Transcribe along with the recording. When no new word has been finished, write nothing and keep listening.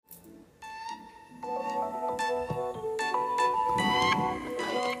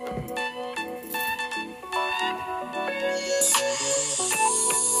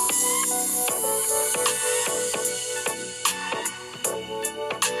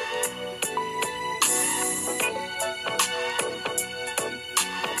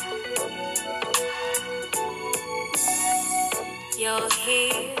you're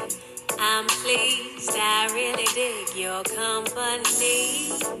here. I'm pleased, I really dig your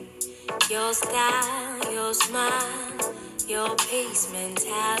company. Your style, your smile, your peace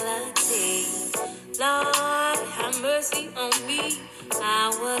mentality. Lord, have mercy on me. I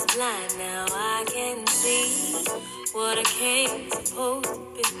was blind, now I can see what a king's supposed to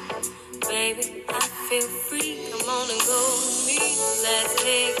be. Baby, I feel free. Come on and go with me. Let's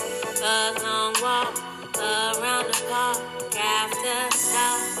take a long walk around the park after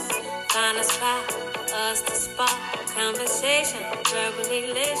dark. Find a spot for us to spark conversation, verbal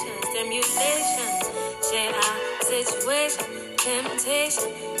elation, stimulation. Share our situation, temptation,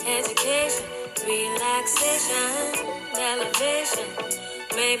 education, relaxation, elevation.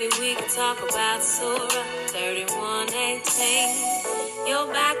 Maybe we could talk about Surah 31:18. Your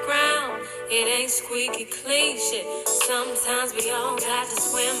background, it ain't squeaky clean shit. Sometimes we all got to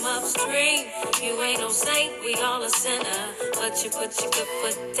swim upstream. You ain't no saint, we all a sinner. But you put your good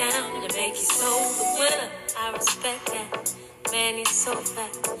foot down and make your soul the winner. I respect that. Man, you're so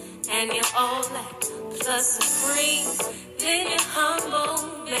fat, and you're all that, plus supreme. Then you're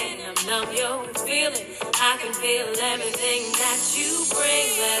humble, man, I'm numb, you're feeling. I can feel everything that you bring.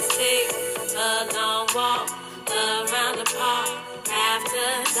 Let's take a long walk around the park after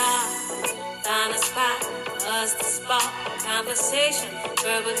dark. Find a spot for us to spark conversation,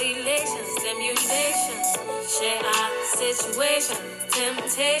 verbal elation, stimulation. Share our situation,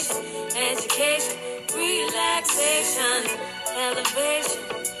 temptation, education, relaxation, elevation.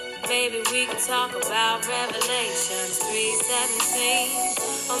 Maybe we could talk about Revelations 3:17.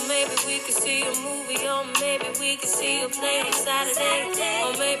 Or maybe we could see a movie, or maybe we could see a play on Saturday.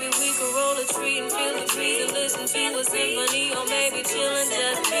 Or maybe we could roll a tree and feel the breeze and listen to a symphony. Or maybe chillin'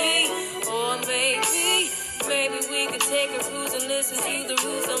 just me. Or maybe we could take a cruise and listen to the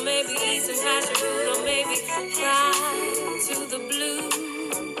roots. Or maybe eat some passion fruit. Or maybe cry to the blues.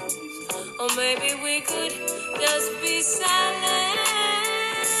 Or maybe we could just be silent.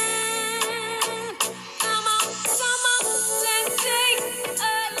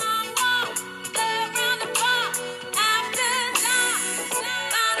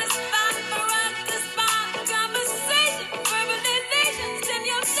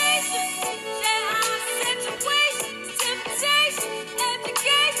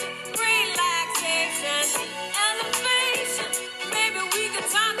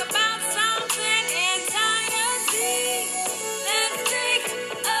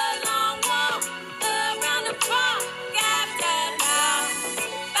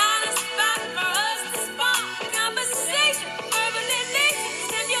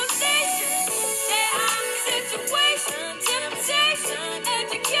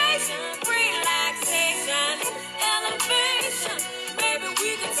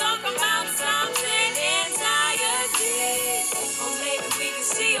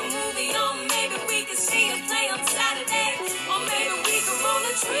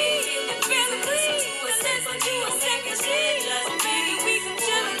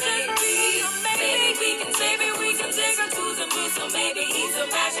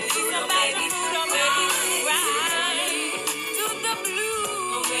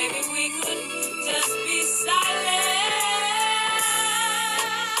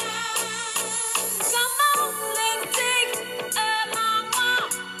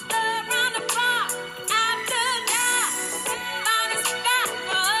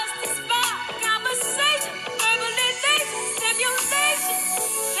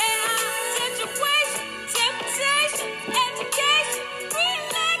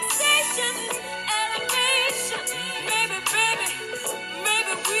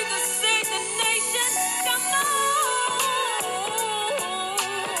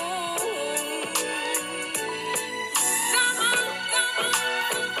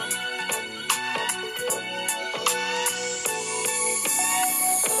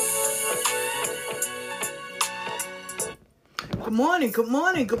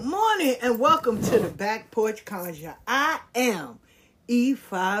 Good morning, and welcome to the Back Porch Conjure. I am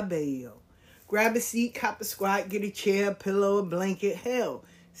E5 Bale. Grab a seat, cop a squat, get a chair, pillow, a blanket. Hell,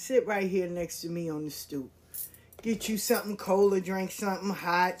 sit right here next to me on the stoop. Get you something cold or drink something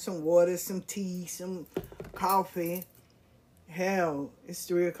hot, some water, some tea, some coffee. Hell, it's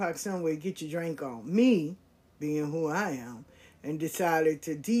 3 o'clock somewhere. Get your drink on. Me, being who I am, and decided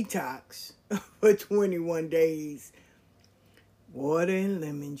to detox for 21 days. Water and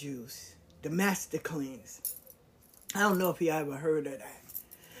lemon juice. The Master Cleanse. I don't know if you ever heard of that.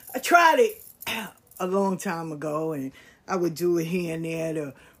 I tried it a long time ago, and I would do it here and there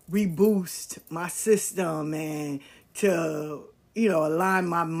to reboost my system and to, align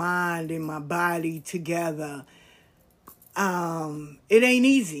my mind and my body together. It ain't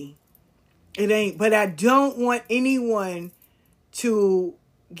easy. It ain't. But I don't want anyone to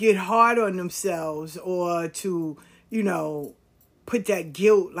get hard on themselves or to, put that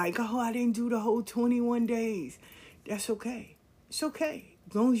guilt like, oh, I didn't do the whole 21 days. That's okay. It's okay.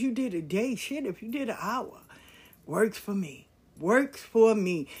 As long as you did a day, shit, if you did an hour, works for me. Works for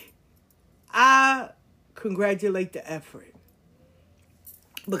me. I congratulate the effort.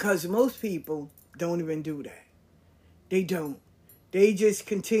 Because most people don't even do that. They don't. They just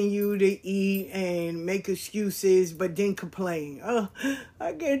continue to eat and make excuses, but then complain. Oh,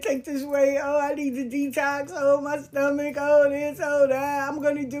 I can't take this weight. Oh, I need to detox. Oh, my stomach. Oh, this, oh, that. I'm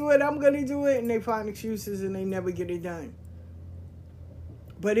going to do it. And they find excuses and they never get it done.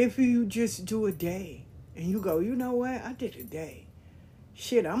 But if you just do a day and you go, you know what? I did a day.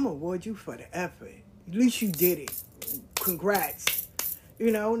 Shit, I'm going to reward you for the effort. At least you did it. Congrats.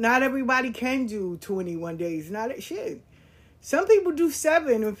 Not everybody can do 21 days. Not shit. Some people do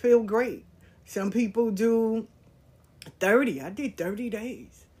 7 and feel great. Some people do 30. I did 30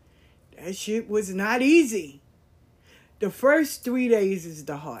 days. That shit was not easy. The first 3 days is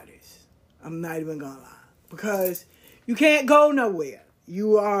the hardest. I'm not even going to lie. Because you can't go nowhere.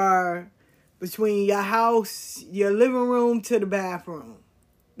 You are between your house, your living room to the bathroom.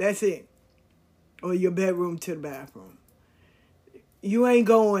 That's it. Or your bedroom to the bathroom. You ain't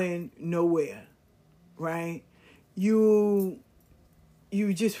going nowhere. Right? You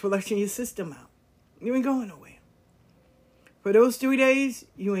just flushing your system out. You ain't going nowhere. For those 3 days,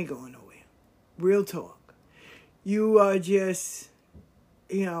 you ain't going nowhere. Real talk. You are just,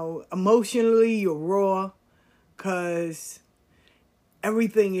 emotionally you're raw because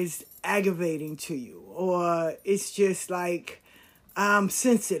everything is aggravating to you. Or it's just like, I'm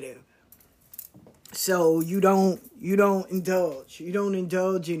sensitive. So you don't indulge. You don't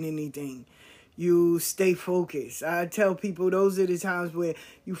indulge in anything. You stay focused. I tell people those are the times where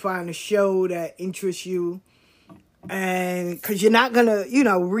you find a show that interests you. And because you're not going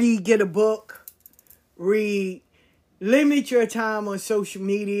to, get a book. Limit your time on social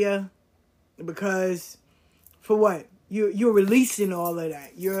media. Because for what? You're releasing all of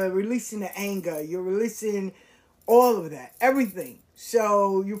that. You're releasing the anger. You're releasing all of that. Everything.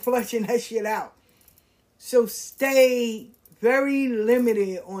 So you're flushing that shit out. So stay very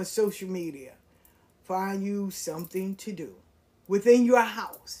limited on social media. Find you something to do within your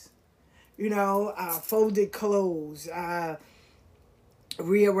house. I folded clothes. I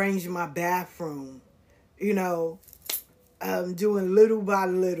rearranged my bathroom. I'm doing little by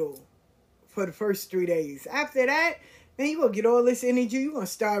little for the first 3 days. After that, man, you're going to get all this energy. You're going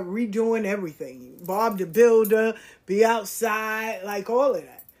to start redoing everything. Bob the Builder, be outside, like all of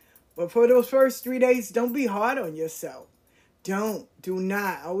that. But for those first 3 days, don't be hard on yourself. Do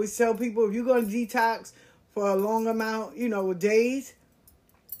not. I always tell people, if you're going to detox for a long amount, of days,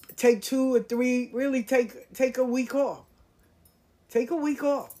 take 2 or 3, really take a week off. Take a week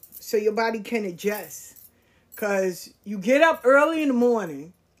off so your body can adjust. Because you get up early in the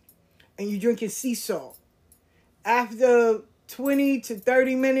morning and you're drinking sea salt. After 20 to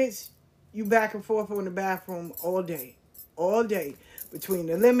 30 minutes, you back and forth on the bathroom all day. All day. Between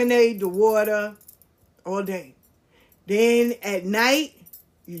the lemonade, the water, all day. Then at night,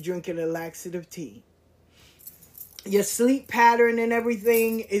 you're drinking a laxative tea. Your sleep pattern and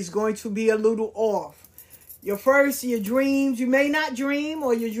everything is going to be a little off. Your dreams, you may not dream,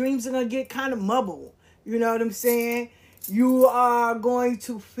 or your dreams are going to get kind of mumbled. You know what I'm saying? You are going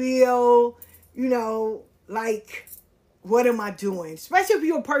to feel, like, what am I doing? Especially if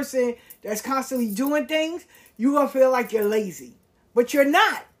you're a person that's constantly doing things, you're going to feel like you're lazy. But you're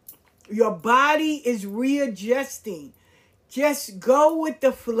not. Your body is readjusting. Just go with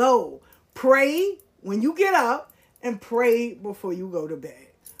the flow. Pray when you get up and pray before you go to bed.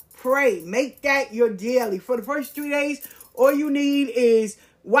 Pray. Make that your daily. For the first 3 days, all you need is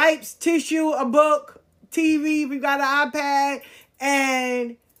wipes, tissue, a book, TV if you got an iPad,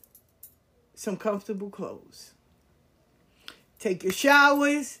 and some comfortable clothes. Take your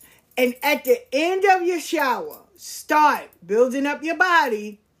showers, and at the end of your shower, start building up your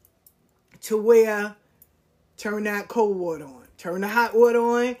body to where turn that cold water on. Turn the hot water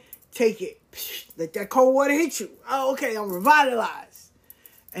on. Take it. Let that cold water hit you. Oh, okay, I'm revitalized.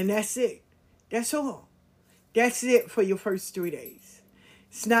 And that's it. That's all. That's it for your first 3 days.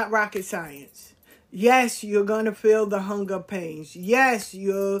 It's not rocket science. Yes, you're going to feel the hunger pains. Yes,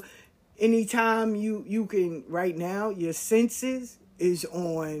 anytime you can, right now, your senses is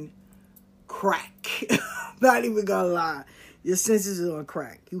on crack. Not even going to lie. Your senses are on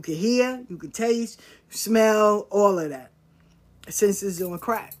crack. You can hear, you can taste, smell, all of that. Senses are on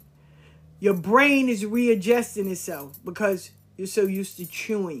crack. Your brain is readjusting itself because you're so used to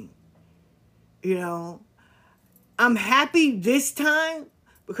chewing. You know, I'm happy this time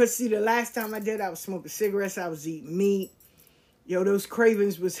because, see, the last time I did, I was smoking cigarettes, I was eating meat. Yo, those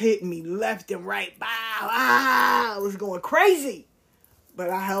cravings was hitting me left and right. Bow, I was going crazy. But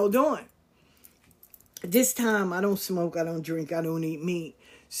I held on. This time, I don't smoke, I don't drink, I don't eat meat.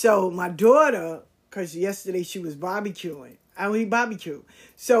 So my daughter, because yesterday she was barbecuing. I don't eat barbecue.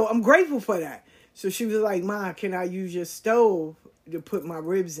 So I'm grateful for that. So she was like, Ma, can I use your stove to put my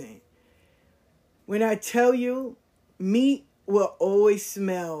ribs in? When I tell you, meat will always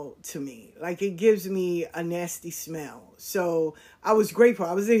smell to me. Like, it gives me a nasty smell. So I was grateful.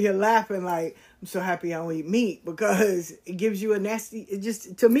 I was in here laughing like, I'm so happy I don't eat meat because it gives you a nasty, it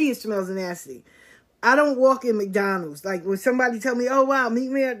just, to me, it smells nasty. I don't walk in McDonald's. Like, when somebody tell me, oh, wow, meet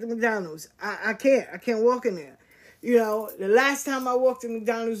me at the McDonald's, I can't walk in there. You know, the last time I walked in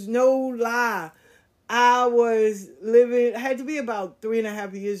McDonald's, no lie, I had to be about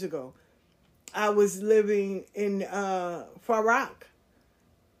 3.5 years ago. I was living in Far Rock.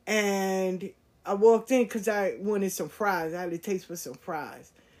 And I walked in because I wanted some fries. I had a taste for some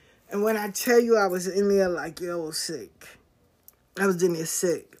fries. And when I tell you I was in there like, yo, sick. I was in there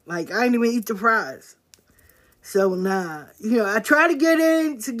sick. Like, I didn't even eat the fries. So, nah. You know, I try to get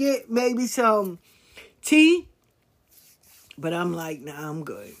in to get maybe some tea. But I'm like, nah, I'm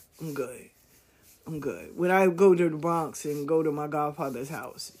good. When I go to the Bronx and go to my godfather's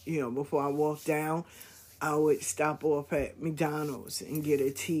house, you know, before I walk down, I would stop off at McDonald's and get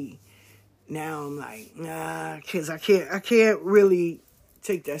a tea. Now I'm like, nah, because I can't really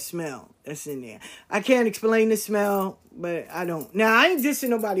take that smell that's in there. I can't explain the smell, but I don't. Now, I ain't dissing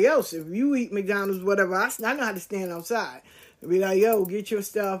nobody else. If you eat McDonald's, whatever, I know how to stand outside and be like, yo, get your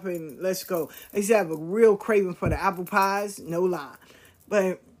stuff and let's go. I used to have a real craving for the apple pies, no lie.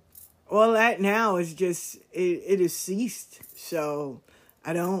 But all that now is just, it has ceased. So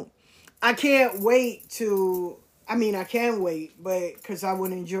I can't wait I can wait, but because I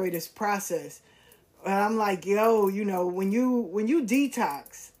want to enjoy this process. But I'm like, yo, you know, when you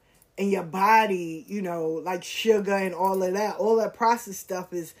detox and your body, you know, like sugar and all that processed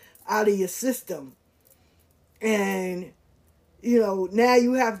stuff is out of your system. And, you know, now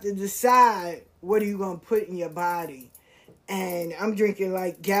you have to decide what are you going to put in your body. And I'm drinking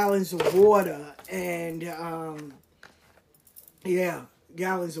like gallons of water and,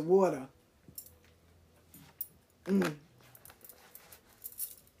 gallons of water.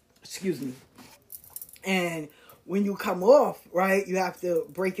 Excuse me. And when you come off, right, you have to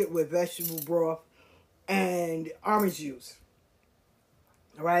break it with vegetable broth and orange juice,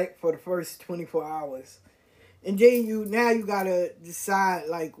 right, for the first 24 hours. And then you got to decide,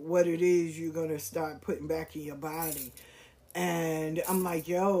 like, what it is you're going to start putting back in your body. And I'm like,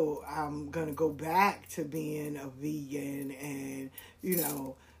 yo, I'm going to go back to being a vegan. And, you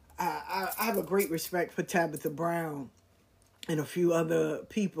know, I have a great respect for Tabitha Brown and a few other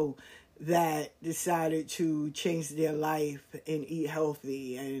people that decided to change their life and eat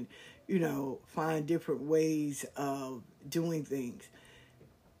healthy and, you know, find different ways of doing things.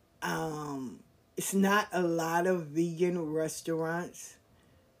 It's not a lot of vegan restaurants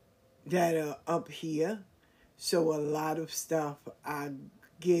that are up here. So a lot of stuff I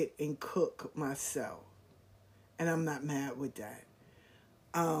get and cook myself. And I'm not mad with that.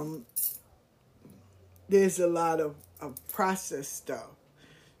 There's a lot of processed stuff.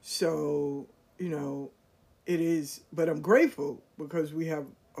 So, you know, it is, but I'm grateful because we have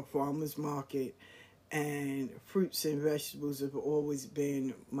a farmer's market and fruits and vegetables have always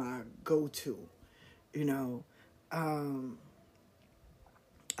been my go-to. You know,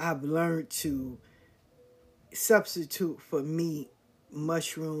 I've learned to substitute for meat,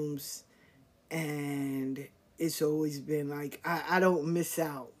 mushrooms, and it's always been like, I don't miss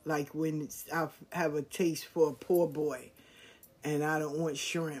out. Like when I have a taste for a poor boy and I don't want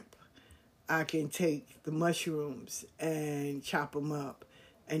shrimp, I can take the mushrooms and chop them up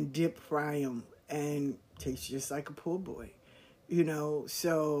and dip fry them and taste just like a poor boy. You know,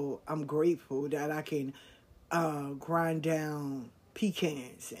 so I'm grateful that I can grind down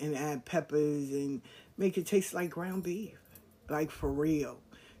pecans and add peppers and make it taste like ground beef, like for real.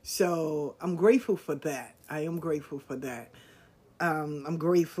 So I'm grateful for that. I am grateful for that. I'm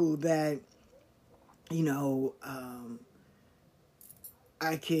grateful that, you know,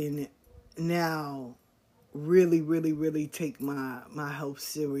 I can now really, really, really take my health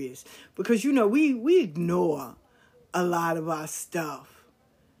serious. Because, you know, we ignore a lot of our stuff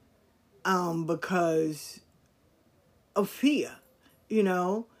because of fear, you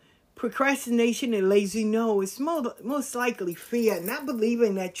know. procrastination and lazy, no, it's most likely fear, not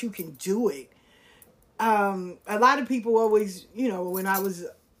believing that you can do it. A lot of people always, when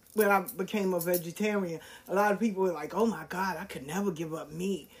I became a vegetarian, a lot of people were like, oh my God, I could never give up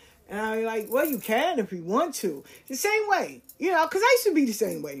meat. And I'm like, well, you can if you want to. The same way, because I used to be the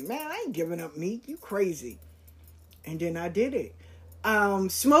same way. Man, I ain't giving up meat. You crazy. And then I did it.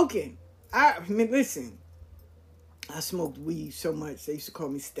 Smoking. Listen, I smoked weed so much, they used to call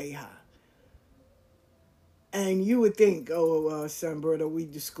me Stay High. And you would think, son, brother,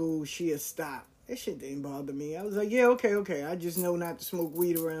 weed to school, she'll stop. That shit didn't bother me. I was like, yeah, okay. I just know not to smoke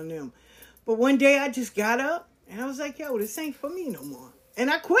weed around them. But one day I just got up and I was like, yo, this ain't for me no more. And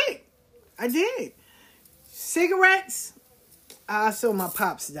I quit. I did. Cigarettes, I saw my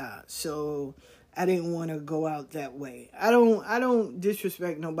pops die. So I didn't want to go out that way. I don't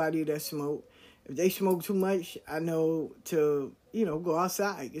disrespect nobody that smoke. If they smoke too much, I know to, go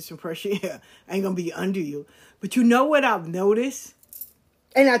outside, get some fresh air. I ain't going to be under you. But you know what I've noticed?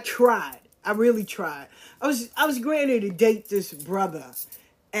 And I tried. I really tried. I was ready to date this brother,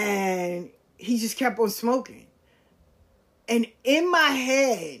 and he just kept on smoking. And in my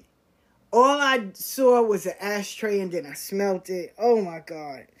head, all I saw was an ashtray, and then I smelt it. Oh my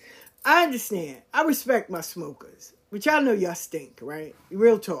God. I understand. I respect my smokers. But y'all know y'all stink, right?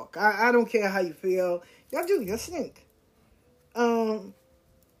 Real talk. I don't care how you feel. Y'all do. Y'all stink. And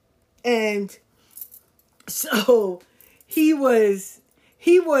so he would,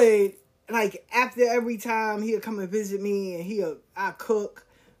 like, after every time he'd come and visit me and I cook,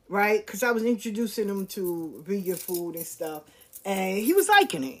 right? Because I was introducing him to vegan food and stuff. And he was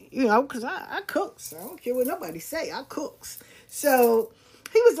liking it, because I cooks. I don't care what nobody say. I cooks. So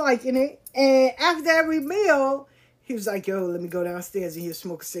he was liking it. And after every meal, he was like, yo, let me go downstairs and he'll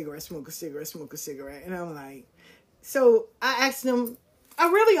smoke a cigarette. And I'm like, so I asked him a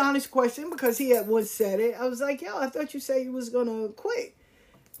really honest question because he had once said it. I was like, yo, I thought you said you was going to quit.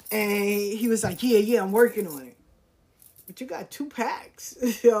 And he was like, yeah, I'm working on it. But you got 2 packs.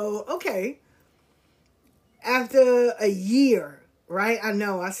 So, okay. After a year, right? I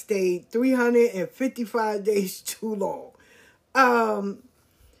know I stayed 355 days too long.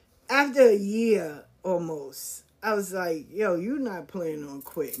 After a year almost, I was like, yo, you're not planning on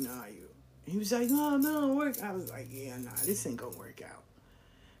quitting, are you? And he was like, no, work. I was like, yeah, nah, this ain't gonna work out.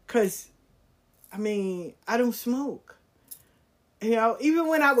 Because, I don't smoke. Even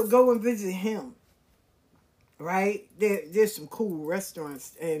when I would go and visit him, right? There's some cool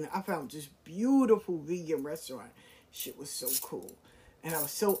restaurants, and I found this beautiful vegan restaurant. Shit was so cool. And I was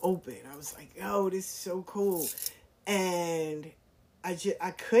so open. I was like, yo, this is so cool. And I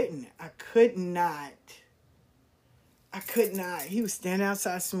could not. He was standing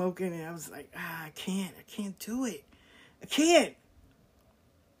outside smoking, and I was like, I can't do it. I can't.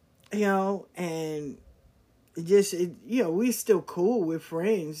 And we're still cool. We're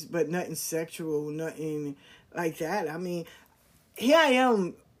friends, but nothing sexual, nothing like that. Here I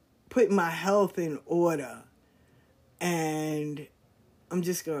am putting my health in order, and I'm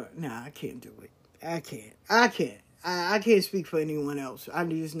just going, I can't do it. I can't. I can't speak for anyone else. I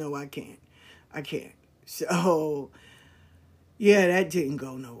just know I can't. So, yeah, that didn't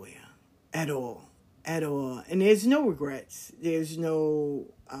go nowhere at all. And there's no regrets. There's no,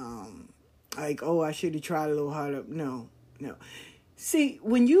 I should have tried a little harder. No. See,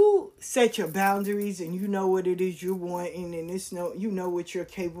 when you set your boundaries and you know what it is you want and you know what you're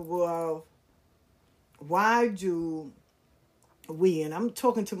capable of, why do we, and I'm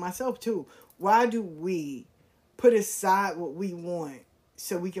talking to myself too, why do we put aside what we want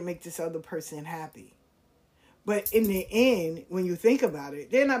so we can make this other person happy? But in the end, when you think about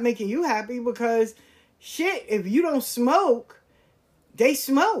it, they're not making you happy because, shit, if you don't smoke, they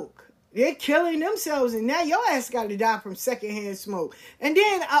smoke. They're killing themselves, and now your ass got to die from secondhand smoke. And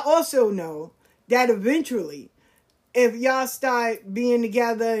then I also know that eventually, if y'all start being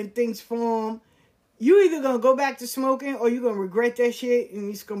together and things form, you either going to go back to smoking or you're going to regret that shit, and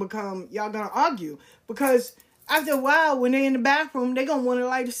it's going to become, y'all going to argue. Because after a while, when they're in the bathroom, they're going to want to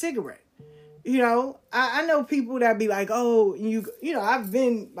light a cigarette. I know people that be like, I've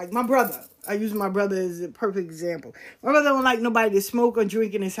been, like my brother. I use my brother as a perfect example. My brother don't like nobody to smoke or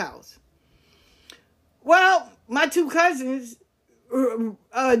drink in his house. Well, my 2 cousins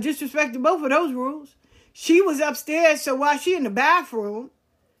disrespected both of those rules. She was upstairs, so while she in the bathroom,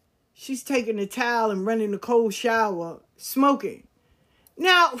 she's taking the towel and running the cold shower, smoking.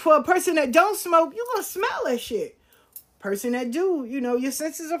 Now, for a person that don't smoke, you're going to smell that shit. Person that do, your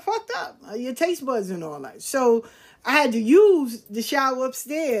senses are fucked up. Your taste buds and all that. So I had to use the shower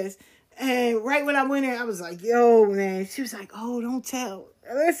upstairs. And right when I went in, I was like, yo, man. She was like, oh, don't tell.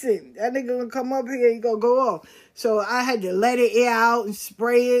 Listen, that nigga gonna come up here, he gonna go off. So I had to let it air out and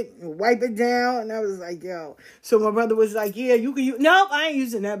spray it and wipe it down. And I was like, yo. So my brother was like, yeah, you can use. Nope, I ain't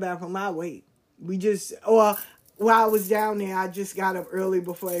using that bathroom. I wait. While I was down there, I just got up early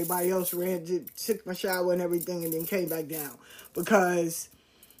before everybody else took my shower and everything, and then came back down. Because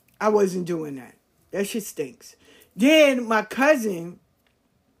I wasn't doing that. That shit stinks. Then my cousin,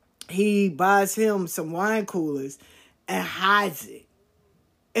 he buys him some wine coolers and hides it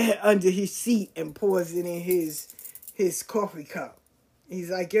under his seat and pours it in his coffee cup. He's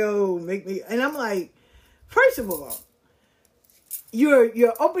like, yo, make me. And I'm like, first of all,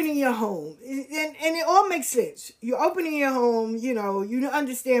 you're opening your home. And it all makes sense. You're opening your home, you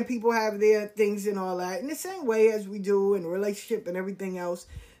understand people have their things and all that. In the same way as we do in a relationship and everything else,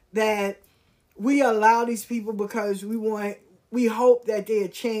 that we allow these people because we hope that they'll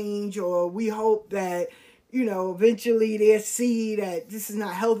change, or we hope that, eventually they'll see that this is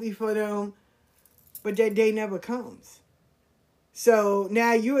not healthy for them, but that day never comes. So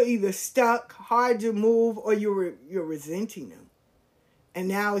now you're either stuck, hard to move, or you're resenting them. And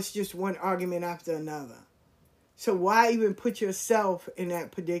now it's just one argument after another. So why even put yourself in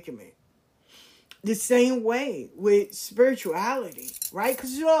that predicament? The same way with spirituality, right?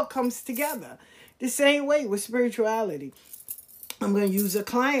 Because it all comes together. The same way with spirituality. I'm going to use a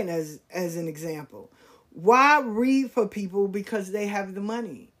client as an example. Why read for people because they have the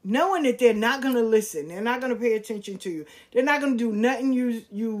money? Knowing that they're not going to listen. They're not going to pay attention to you. They're not going to do nothing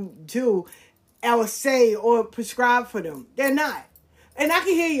you do or say or prescribe for them. They're not. And I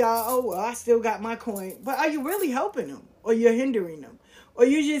can hear y'all, oh, well, I still got my coin. But are you really helping them? Or you're hindering them? Or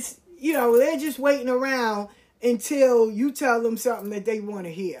you just, they're just waiting around until you tell them something that they want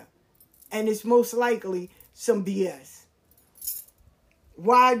to hear. And it's most likely some BS.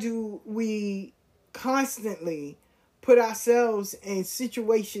 Why do we constantly put ourselves in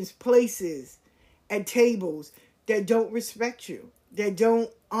situations, places, at tables that don't respect you, that don't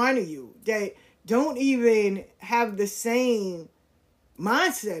honor you, that don't even have the same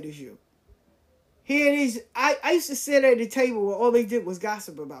mindset as you? Here it is. I used to sit at a table where all they did was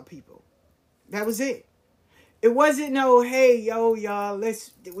gossip about people. That was it. It wasn't no, hey, yo, y'all,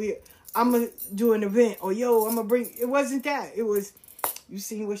 I'm going to do an event, or yo, I'm going to bring, it wasn't that. It was, you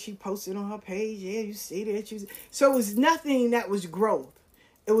seen what she posted on her page? Yeah, you see that. So it was nothing that was growth.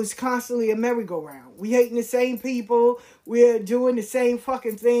 It was constantly a merry-go-round. We hating the same people. We're doing the same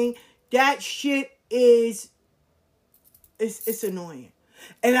fucking thing. That shit it's annoying.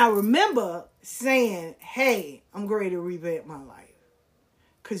 And I remember saying, hey, I'm ready to revamp my life.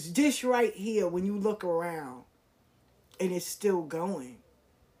 Because this right here, when you look around and it's still going,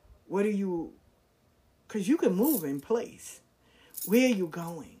 because you can move in place. Where are you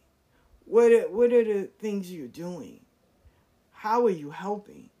going? What are the things you're doing? How are you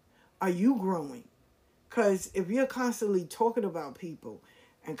helping? Are you growing? Because if you're constantly talking about people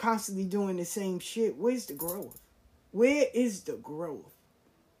and constantly doing the same shit, where's the growth? Where is the growth?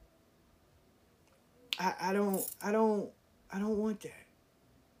 I don't want that.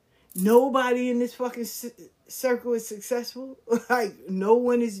 Nobody in this fucking circle is successful. Like, no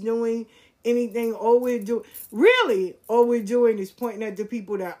one is doing anything. All we're doing is pointing at the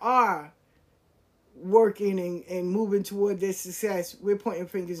people that are working and moving toward their success. We're pointing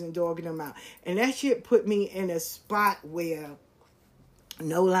fingers and dogging them out. And that shit put me in a spot where,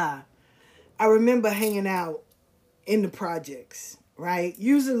 no lie, I remember hanging out in the projects, right?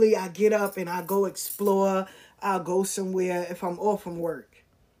 Usually I get up and I go explore. I'll go somewhere if I'm off from work,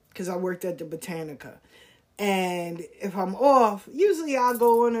 because I worked at the Botanica. And if I'm off, usually I'll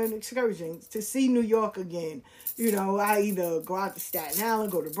go on an excursion to see New York again. I either go out to Staten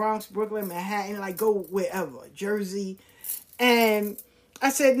Island, go to Bronx, Brooklyn, Manhattan, like go wherever, Jersey. And I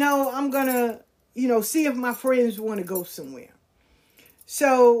said, no, I'm going to, see if my friends want to go somewhere.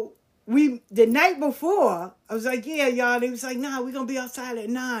 So the night before, I was like, yeah, y'all. They was like, nah, we're going to be outside at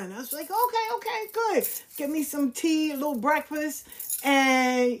 9. I was like, okay, good. Get me some tea, a little breakfast.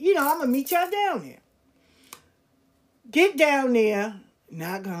 And, I'm going to meet y'all down there. Get down there.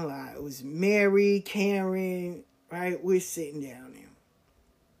 Not going to lie. It was Mary, Karen, right? We're sitting down there.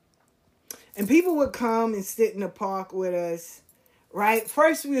 And people would come and sit in the park with us, right?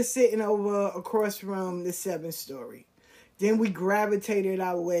 First, we were sitting over across from the 7-story. Then we gravitated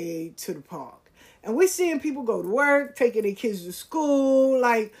our way to the park. And we're seeing people go to work, taking their kids to school.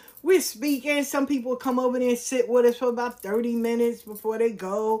 Like, we're speaking. Some people come over there and sit with us for about 30 minutes before they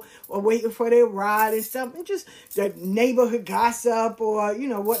go, or waiting for their ride and stuff. And just the neighborhood gossip, or,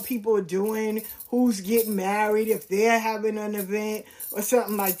 what people are doing, who's getting married, if they're having an event or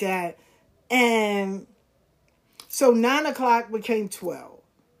something like that. And so 9 o'clock became 12.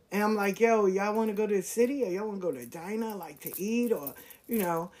 And I'm like, yo, y'all want to go to the city? Or y'all want to go to a diner, like to eat? Or,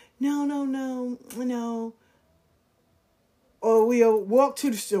 no. Or we'll walk to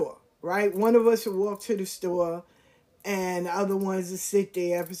the store, right? One of us will walk to the store. And the other ones will sit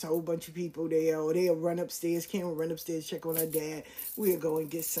there. If it's a whole bunch of people there. Or they'll run upstairs. Kim will run upstairs, check on her dad. We'll go and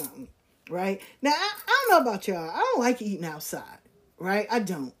get something, right? Now, I don't know about y'all. I don't like eating outside. Right? I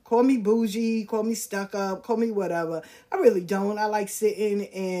don't. Call me bougie, call me stuck up, call me whatever. I really don't. I like sitting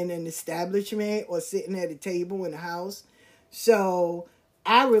in an establishment or sitting at a table in the house. So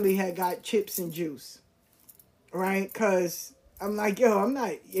I really had got chips and juice. Right? Because I'm like, yo, I'm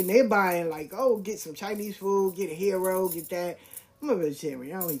not, and they're buying like, oh, get some Chinese food, get a hero, get that. I'm a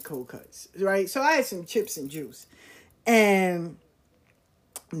vegetarian. I don't eat cold cuts. Right? So I had some chips and juice. And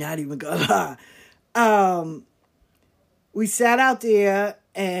not even gonna lie. We sat out there,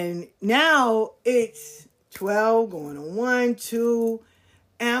 and now it's 12, going on 1, 2,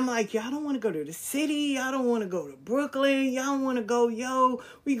 and I'm like, y'all don't want to go to the city, y'all don't want to go to Brooklyn, y'all don't want to go,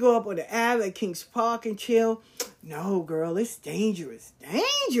 we go up on the Ave at Kings Park and chill. No, girl, it's dangerous.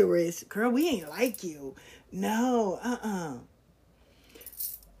 Dangerous? Girl, we ain't like you. No,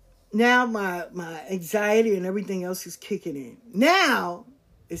 Now my anxiety and everything else is kicking in. Now,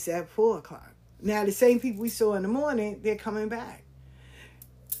 it's at 4 o'clock. Now, the same people we saw in the morning, they're coming back.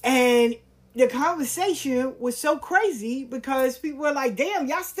 And the conversation was so crazy because people were like, damn,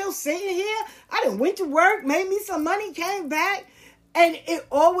 y'all still sitting here? I done went to work, made me some money, came back. And it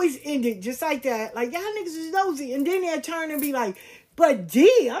always ended just like that. Like, y'all niggas is nosy. And then they'd turn and be like, but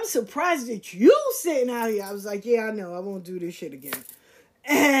D, I'm surprised that you sitting out here. I was like, yeah, I know. I won't do this shit again.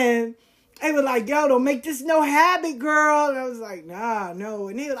 And they were like, yo, don't make this no habit, girl. And I was like, nah, no.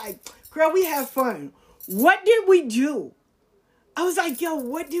 And they were like, girl, we have fun. What did we do? I was like, yo,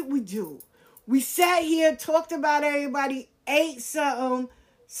 what did we do? We sat here, talked about everybody, ate something,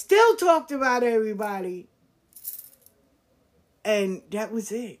 still talked about everybody. And that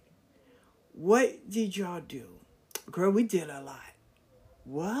was it. What did y'all do? Girl, we did a lot.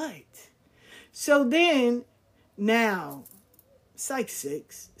 What? So then, now, it's like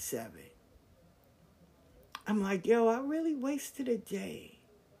 6, 7. I'm like, yo, I really wasted a day.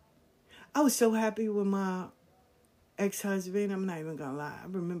 I was so happy with my ex-husband. I'm not even going to lie. I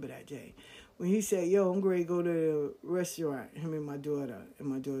remember that day. When he said, yo, I'm going to go to the restaurant, him and my daughter. And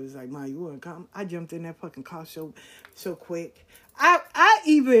my daughter was like, Ma, you want to come? I jumped in that fucking car so quick. I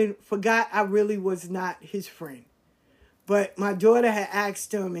even forgot I really was not his friend. But my daughter had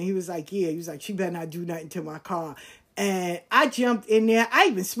asked him, and he was like, yeah. He was like, she better not do nothing to my car. And I jumped in there. I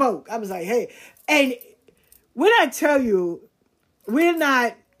even spoke. I was like, hey. And when I tell you, we're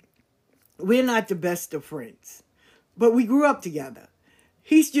not the best of friends, but we grew up together.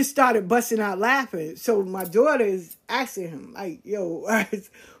 He's just started busting out laughing. So my daughter is asking him, like, yo,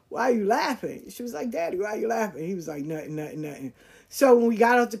 why are you laughing? She was like, Daddy, why are you laughing? He was like, nothing. So when we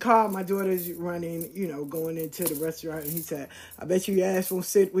got out the car, my daughter's running, going into the restaurant. And he said, I bet your ass won't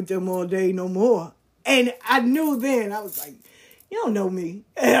sit with them all day no more. And I knew then, I was like, you don't know me.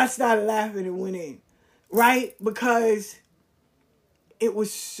 And I started laughing and went in, right? Because it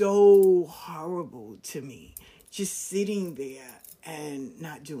was so horrible to me, just sitting there and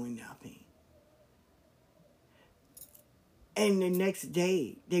not doing nothing. And the next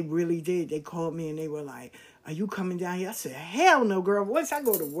day, they really did. They called me and they were like, are you coming down here? I said, hell no, girl. Once I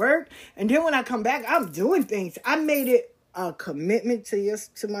go to work, and then when I come back, I'm doing things. I made it a commitment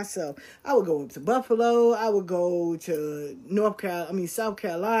to myself. I would go up to Buffalo. I would go to South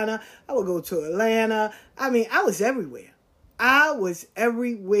Carolina. I would go to Atlanta. I was everywhere. I was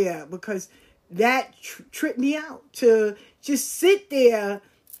everywhere because that tripped me out to just sit there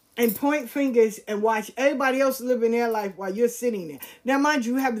and point fingers and watch everybody else living their life while you're sitting there. Now, mind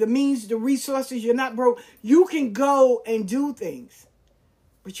you have the means, the resources, you're not broke. You can go and do things,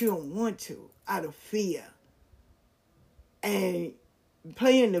 but you don't want to out of fear. And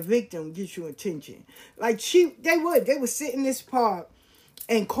playing the victim gets you attention. Like they would sit in this park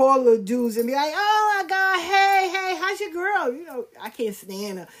and call the dudes and be like, oh my God, hey, how's your girl? I can't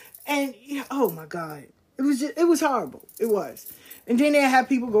stand her. And, oh my God, it was horrible. It was. And then they have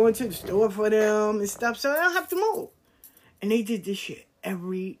people going to the store for them and stuff, so they don't have to move. And they did this shit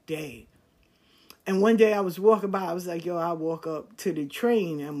every day. And one day I was walking by, I was like, yo, I'll walk up to the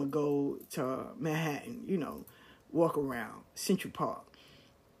train and I'm going to go to Manhattan, walk around Central Park.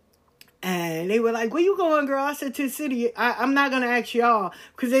 And they were like, where you going, girl? I said, to the city. I'm not going to ask y'all.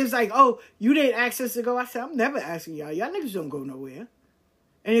 Because they was like, oh, you didn't ask us to go. I said, I'm never asking y'all. Y'all niggas don't go nowhere.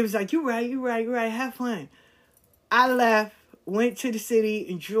 And it was like, you right. Have fun. I left went to the city,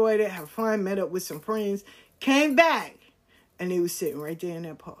 enjoyed it, had fun, met up with some friends, came back, and they were sitting right there in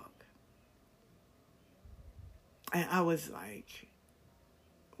that park. And I was like,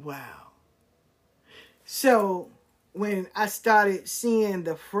 wow. So when I started seeing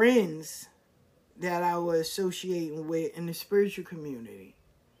the friends that I was associating with in the spiritual community,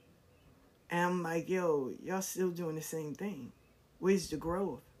 and I'm like, yo, y'all still doing the same thing. Where's the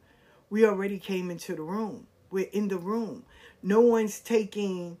growth? We already came into the room. We're in the room. No one's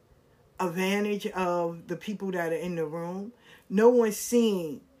taking advantage of the people that are in the room. No one's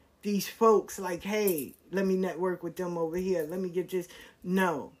seeing these folks like, hey, let me network with them over here. Let me get this.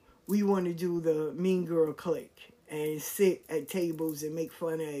 No, we want to do the mean girl clique and sit at tables and make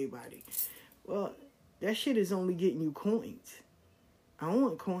fun of everybody. Well, that shit is only getting you coins. I don't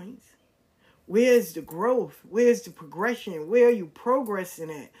want coins. Where's the growth? Where's the progression? Where are you progressing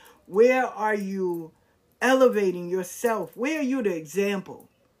at? Where are you elevating yourself? Where are you the example?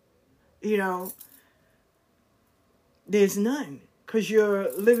 You know, there's none. Because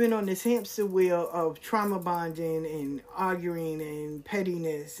you're living on this hamster wheel of trauma bonding and arguing and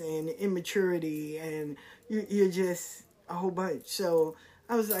pettiness and immaturity. And you're just a whole bunch. So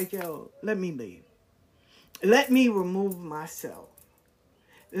I was like, yo, let me leave. Let me remove myself.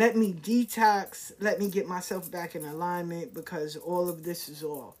 Let me detox. Let me get myself back in alignment because all of this is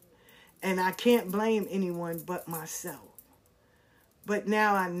off. And I can't blame anyone but myself. But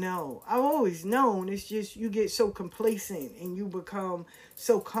now I know. I've always known. It's just you get so complacent and you become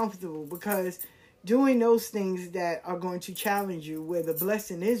so comfortable because doing those things that are going to challenge you where the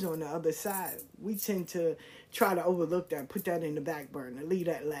blessing is on the other side, we tend to try to overlook that, put that in the back burner, leave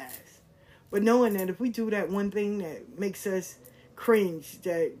that last. But knowing that if we do that one thing that makes us cringe,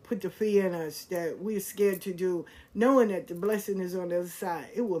 that put the fear in us, that we're scared to do, knowing that the blessing is on the other side,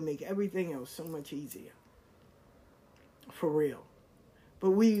 it will make everything else so much easier. For real.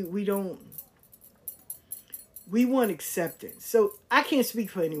 But we want acceptance. So I can't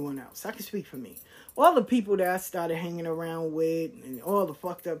speak for anyone else. I can speak for me. All the people that I started hanging around with and all the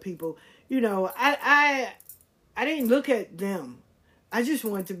fucked up people, you know, I didn't look at them. I just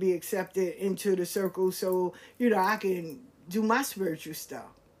wanted to be accepted into the circle so, you know, I can do my spiritual stuff.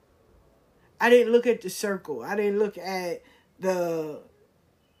 I didn't look at the circle. I didn't look at the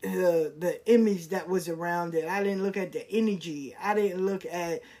image that was around it. I didn't look at the energy. I didn't look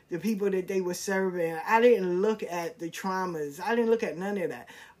at the people that they were serving. I didn't look at the traumas. I didn't look at none of that.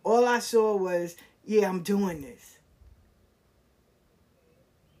 All I saw was, yeah, I'm doing this.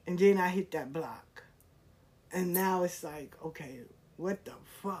 And then I hit that block. And now it's like, okay, what the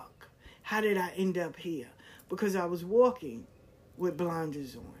fuck? How did I end up here? Because I was walking with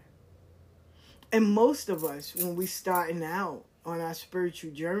blinders on. And most of us, when we starting out on our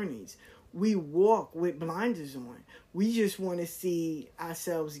spiritual journeys, we walk with blinders on. We just want to see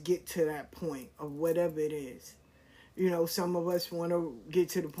ourselves get to that point of whatever it is. You know, some of us want to get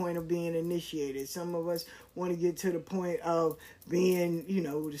to the point of being initiated. Some of us want to get to the point of being, you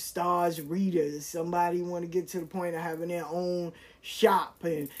know, the stars readers. Somebody want to get to the point of having their own shop.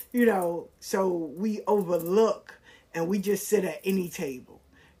 And, you know, so we overlook and we just sit at any table,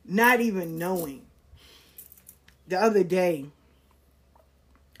 not even knowing. The other day,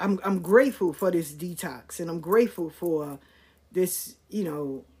 I'm grateful for this detox, and I'm grateful for this, you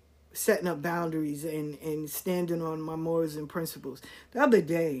know, setting up boundaries and standing on my morals and principles. The other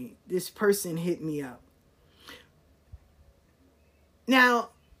day, this person hit me up.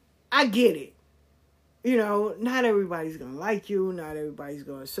 Now, I get it. You know, not everybody's going to like you. Not everybody's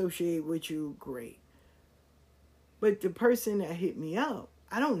going to associate with you. Great. But the person that hit me up,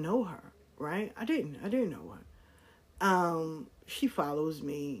 I don't know her, right? I didn't know her. She follows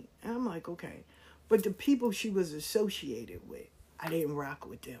me, and I'm like, okay. But the people she was associated with, I didn't rock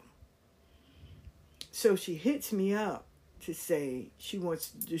with them. So she hits me up to say she wants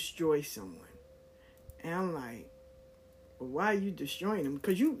to destroy someone. And I'm like, well, why are you destroying them?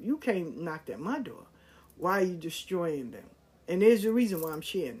 Because you came knocked at my door. Why are you destroying them? And there's a reason why I'm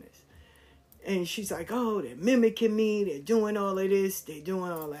sharing this. And she's like, oh, they're mimicking me. They're doing all of this. They're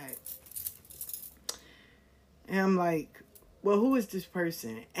doing all that. And I'm like, well, who is this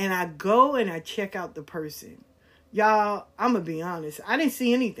person? And I go and I check out the person. Y'all, I'm going to be honest. I didn't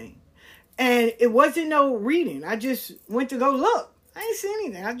see anything. And it wasn't no reading. I just went to go look. I didn't see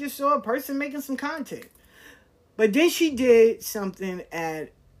anything. I just saw a person making some content. But then she did something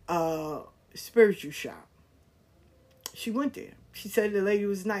at a spiritual shop. She went there. She said the lady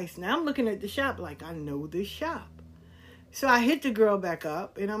was nice. Now I'm looking at the shop like, I know this shop. So I hit the girl back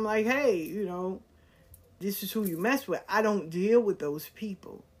up and I'm like, hey, you know, this is who you mess with. I don't deal with those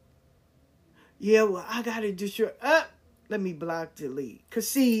people. Yeah, well, I got to destroy. let me block, delete. Because,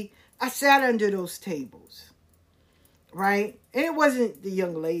 see, I sat under those tables, right? And it wasn't the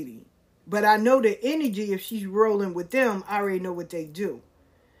young lady. But I know the energy, if she's rolling with them, I already know what they do.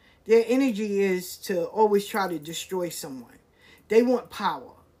 Their energy is to always try to destroy someone. They want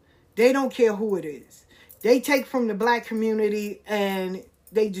power. They don't care who it is. They take from the black community and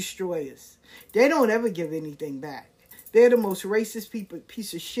they destroy us. They don't ever give anything back. They're the most racist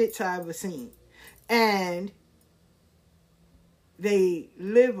piece of shit I've ever seen. And they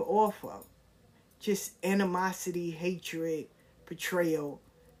live off of just animosity, hatred, betrayal.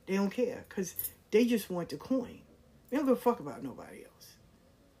 They don't care because they just want the coin. They don't give a fuck about nobody else.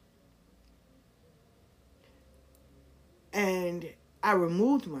 And I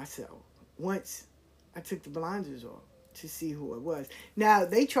removed myself once I took the blinders off to see who it was. Now,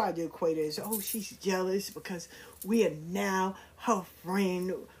 they tried to equate it as, oh, she's jealous because we are now her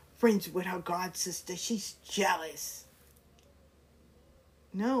friends with her god sister. She's jealous.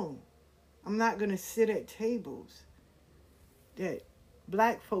 No, I'm not going to sit at tables that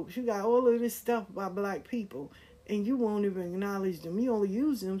black folks, you got all of this stuff about black people, and you won't even acknowledge them. You only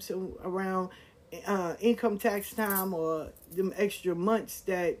use them so around income tax time or them extra months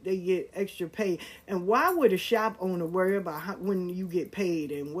that they get extra pay. And why would a shop owner worry about when you get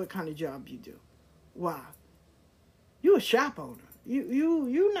paid and what kind of job you do? Why? You a shop owner.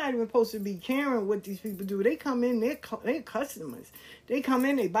 You're not even supposed to be caring what these people do. They come in, they're customers. They come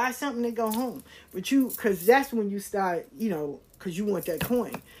in, they buy something, they go home. But because that's when you start, because you want that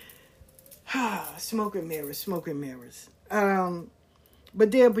coin. Smoke and mirrors. But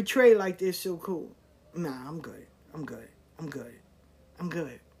they're betrayed like they're so cool. Nah, I'm good.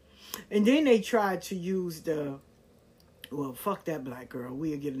 And then they tried to use fuck that black girl.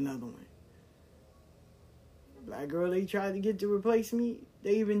 We'll get another one. Black girl they tried to get to replace me,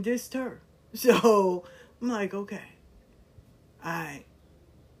 they even dissed her. So, I'm like, okay. Alright.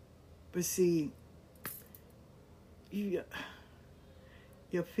 But see,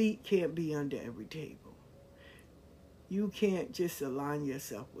 your feet can't be under every table. You can't just align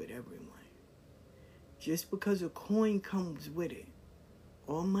yourself with everyone. Just because a coin comes with it.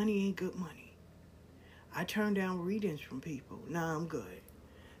 All money ain't good money. I turn down readings from people. Nah, I'm good.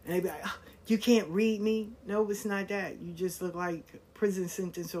 And they be like, oh, you can't read me? No, it's not that. You just look like prison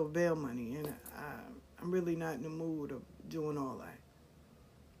sentence or bail money. And I'm really not in the mood of doing all that.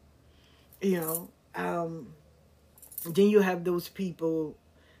 Then you have those people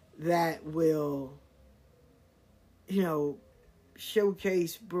that will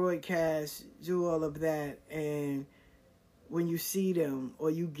showcase, broadcast, do all of that. And when you see them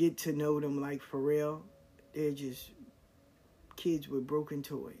or you get to know them like for real, they're just kids with broken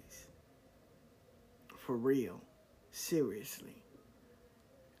toys. For real. Seriously.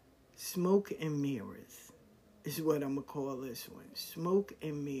 Smoke and mirrors is what I'm going to call this one. Smoke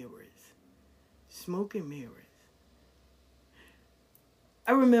and mirrors. Smoke and mirrors.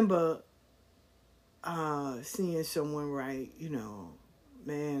 I remember seeing someone write,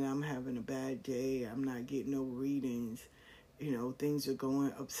 man, I'm having a bad day. I'm not getting no readings. Things are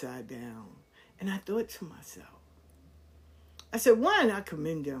going upside down. And I thought to myself, I said, one, I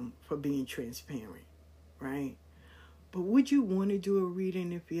commend them for being transparent, right? But would you want to do a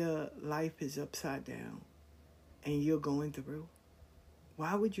reading if your life is upside down and you're going through?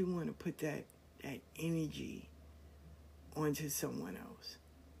 Why would you want to put that energy onto someone else?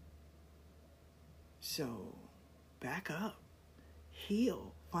 So, back up.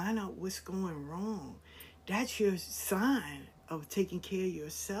 Heal. Find out what's going wrong. That's your sign of taking care of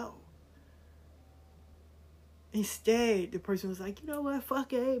yourself. Instead, the person was like, you know what,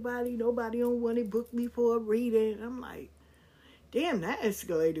 fuck everybody. Nobody don't want to book me for a reading. I'm like, damn, that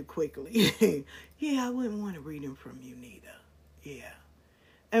escalated quickly. Yeah, I wouldn't want a reading from you neither. Yeah.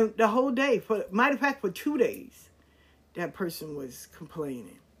 And the whole day, matter of fact, for 2 days, that person was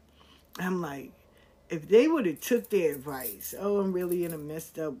complaining. I'm like, if they would have took their advice, oh, I'm really in a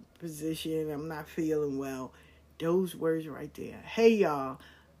messed up position, I'm not feeling well, those words right there. Hey, y'all,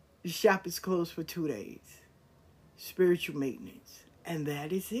 the shop is closed for 2 days. Spiritual maintenance. And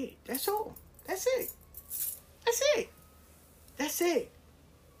that is it. That's all. That's it. That's it. That's it.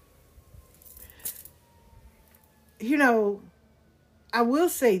 I will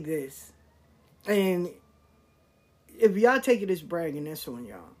say this, and if y'all take it as bragging, that's on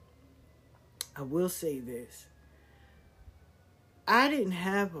y'all. I will say this. I didn't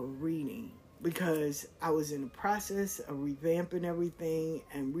have a reading because I was in the process of revamping everything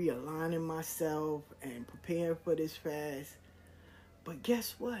and realigning myself and preparing for this fast. But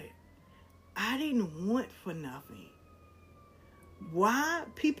guess what? I didn't want for nothing. Why?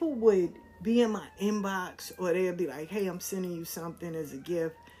 People would be in my inbox, or they'll be like, hey, I'm sending you something as a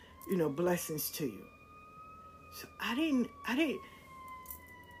gift, blessings to you. So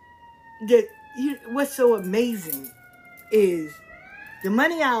what's so amazing is the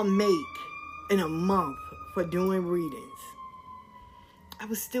money I'll make in a month for doing readings, I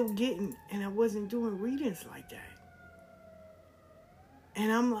was still getting, and I wasn't doing readings like that.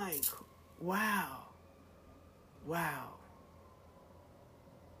 And I'm like, wow.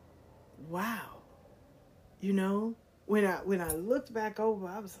 When I looked back over,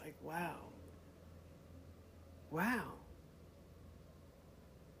 I was like, wow.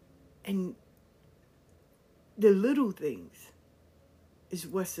 And the little things is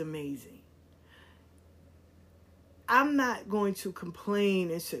what's amazing. I'm not going to complain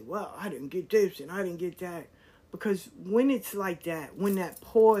and say, well, I didn't get this and I didn't get that. Because when it's like that, when that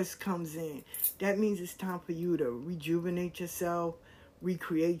pause comes in, that means it's time for you to rejuvenate yourself,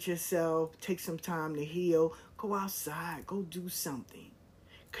 recreate yourself, take some time to heal, go outside, go do something.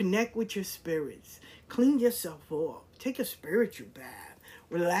 Connect with your spirits, clean yourself off, take a spiritual bath,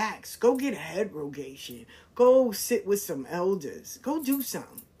 relax, go get a head rogation, go sit with some elders, go do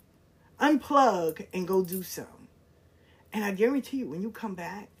something. Unplug and go do something. And I guarantee you, when you come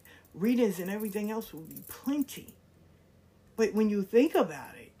back, readings and everything else will be plenty. But when you think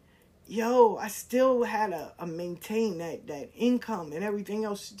about it, I still had a maintain that income and everything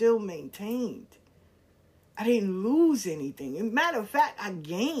else still maintained. I didn't lose anything. As a matter of fact, I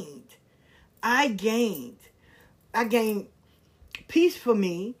gained. I gained peace for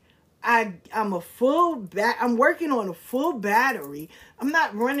me. I'm working on a full battery. I'm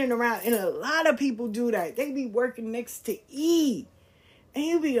not running around, and a lot of people do that. They be working next to E. And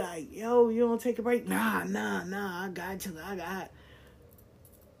you be like, yo, you don't take a break? Nah, I got you.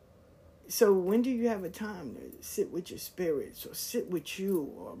 So when do you have a time to sit with your spirits or sit with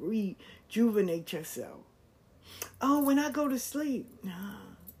you or rejuvenate yourself? Oh, when I go to sleep. Nah.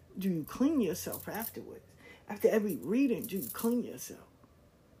 Do you clean yourself afterwards? After every reading, do you clean yourself?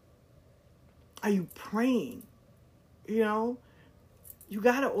 Are you praying? You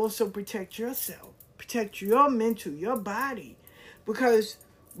got to also protect yourself. Protect your mental, your body. Because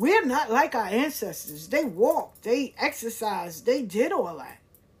we're not like our ancestors. They walked, they exercised, they did all that.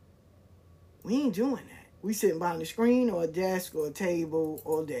 We ain't doing that. We sitting behind the screen or a desk or a table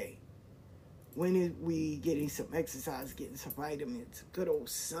all day. When are we getting some exercise, getting some vitamins, good old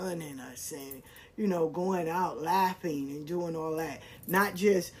sun in us, and, going out laughing and doing all that. Not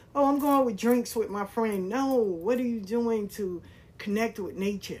just, I'm going with drinks with my friend. No, what are you doing to connect with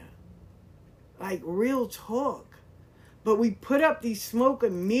nature? Like real talk. But we put up these smoke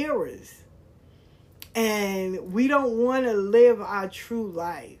and mirrors, and we don't want to live our true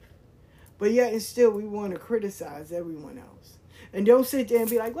life. But yet and still we want to criticize everyone else. And don't sit there and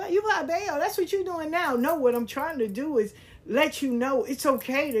be like, well, you Bayo, that's what you're doing now. No, what I'm trying to do is let you know it's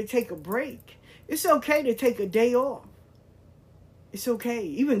okay to take a break. It's okay to take a day off. It's okay.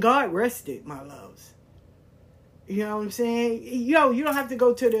 Even God rested, my loves. You know what I'm saying? You don't have to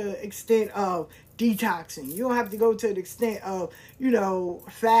go to the extent of detoxing. You don't have to go to the extent of,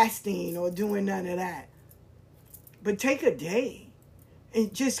 fasting or doing none of that. But take a day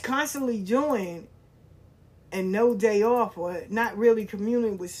and just constantly doing and no day off or not really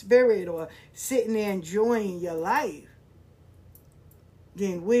communing with spirit or sitting there enjoying your life.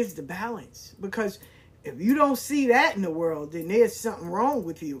 Then where's the balance? Because if you don't see that in the world, then there's something wrong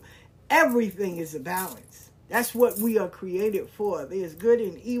with you. Everything is a balance. That's what we are created for. There's good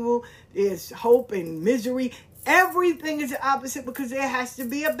and evil. There's hope and misery. Everything is the opposite because there has to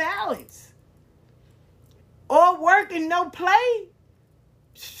be a balance. All work and no play,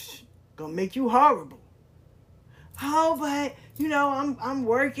 gonna make you horrible. Oh, but, I'm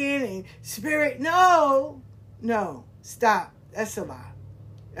working and spirit. No, stop. That's a lie.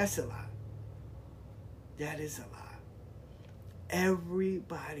 That is a lie.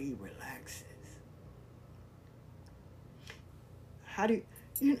 Everybody relaxes. How do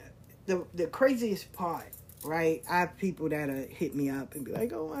you the craziest part, right? I have people that hit me up and be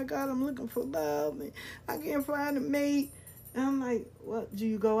like, oh my God, I'm looking for love and I can't find a mate. And I'm like, what, do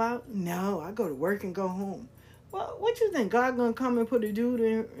you go out? No, I go to work and go home. Well, what you think? God gonna come and put a dude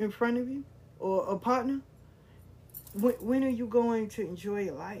in front of you? Or a partner? When are you going to enjoy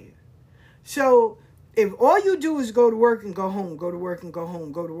your life? So, if all you do is go to work and go home, go to work and go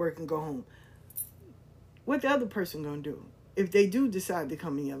home, go to work and go home, what the other person gonna do? If they do decide to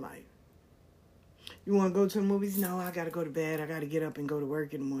come in your life. You want to go to the movies? No, I got to go to bed. I got to get up and go to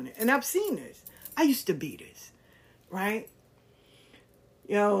work in the morning. And I've seen this. I used to be this, right?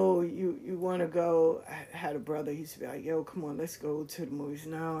 yo, you want to go? I had a brother. He used to be like, yo, come on, let's go to the movies.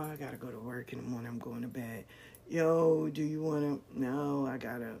 No, I got to go to work in the morning. I'm going to bed. Yo, do you want to? No, I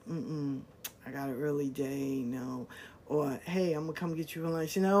got an early day. No. Or, hey, I'm going to come get you for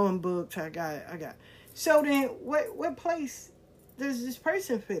lunch. No, I'm booked. I got. So then, what place does this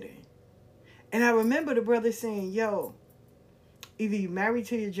person fit in? And I remember the brother saying, yo, either you married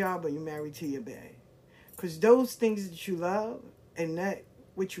to your job or you married to your bed. Because those things that you love and that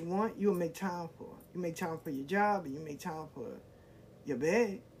what you want, you'll make time for. You make time for your job and you make time for your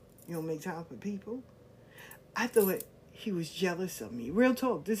bed. You don't make time for people. I thought he was jealous of me. Real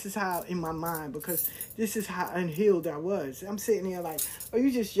talk. This is how, in my mind, because this is how unhealed I was. I'm sitting there like, oh,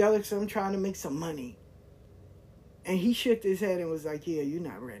 you just jealous? I'm trying to make some money. And he shook his head and was like, yeah, you're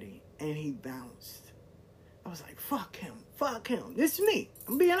not ready. And he bounced. I was like, fuck him. This is me.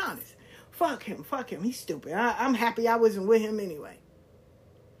 I'm being honest. Fuck him. He's stupid. I'm happy I wasn't with him anyway.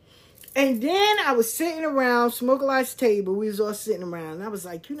 And then I was sitting around, Smoke Light's table. We was all sitting around. And I was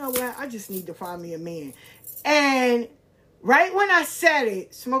like, you know what? I just need to find me a man. And right when I said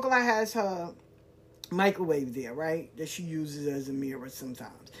it, Smoke Light has her microwave there, right? That she uses as a mirror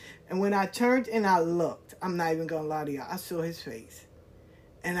sometimes. And when I turned and I looked, I'm not even going to lie to y'all, I saw his face.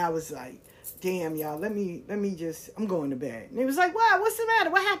 And I was like, damn, y'all, let me just, I'm going to bed. And he was like, wow, what's the matter?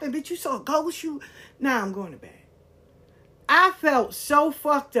 What happened? Bitch, you saw a ghost? Nah, I'm going to bed. I felt so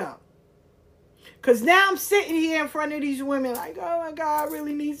fucked up. Because now I'm sitting here in front of these women like, oh my God, I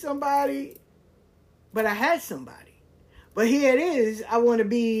really need somebody. But I had somebody. But here it is. I want to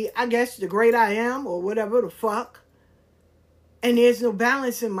be, I guess, the great I am or whatever the fuck. And there's no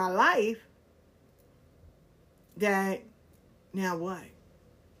balance in my life. That, now what?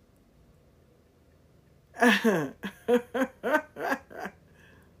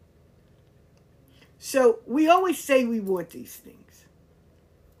 So we always say we want these things,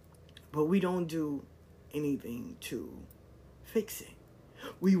 but we don't do anything to fix it.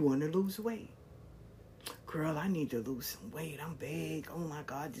 We want to lose weight. Girl, I need to lose some weight. I'm big. Oh my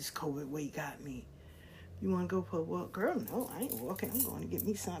God, this COVID weight got me. You want to go for a walk? Girl, no, I ain't walking. I'm going to get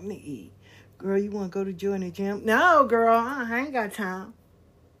me something to eat. Girl, you want to go to join the gym? No, girl, I ain't got time.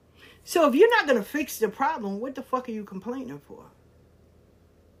 So if you're not going to fix the problem, what the fuck are you complaining for?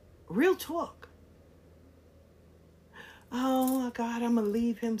 Real talk. Oh, my God, I'm going to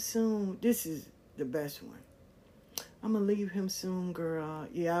leave him soon. This is the best one. I'm going to leave him soon, girl.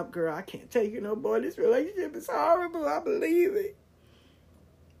 Yeah, girl, I can't take it no more. This relationship is horrible. I believe it.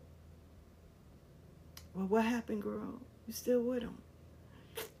 Well, what happened, girl? You still with him?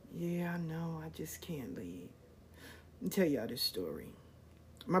 Yeah, I know. I just can't leave. Let me tell y'all this story.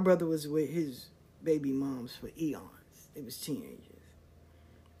 My brother was with his baby moms for eons. They was teenagers.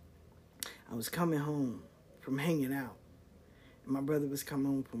 I was coming home from hanging out. And my brother was coming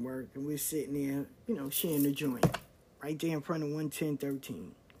home from work. And we were sitting there, sharing the joint. Right there in front of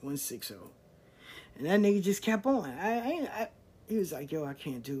 11013, 160. And that nigga just kept on. He was like, yo, I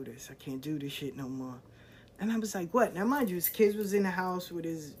can't do this. I can't do this shit no more. And I was like, what? Now, mind you, his kids was in the house with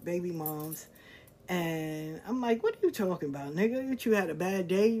his baby moms. And I'm like, what are you talking about, nigga? You had a bad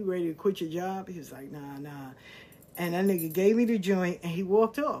day? You ready to quit your job? He was like, nah. And that nigga gave me the joint and he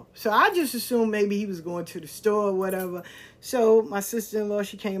walked off. So I just assumed maybe he was going to the store or whatever. So my sister-in-law,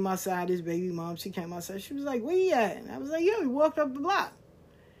 she came outside, his baby mom, she came outside. She was like, where you at? And I was like, yo, he walked up the block.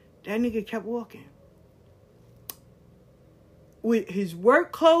 That nigga kept walking. With his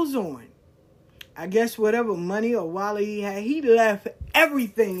work clothes on. I guess whatever money or wallet he had, he left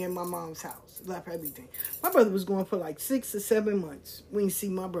everything in my mom's house. Left everything. My brother was going for like 6 or 7 months. We didn't see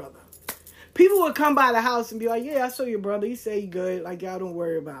my brother. People would come by the house and be like, yeah, I saw your brother. He say he good. Like, y'all don't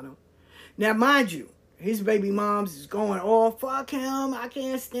worry about him. Now, mind you, his baby moms is going, oh, fuck him. I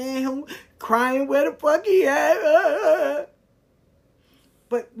can't stand him. Crying where the fuck he at.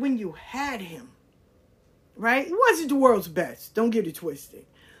 But when you had him, right? He wasn't the world's best. Don't get it twisted.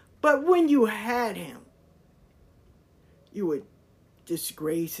 But when you had him, you would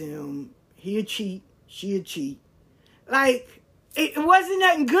disgrace him. He'd cheat. She'd cheat. Like, it wasn't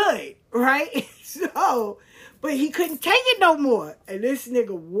nothing good, right? So, but he couldn't take it no more. And this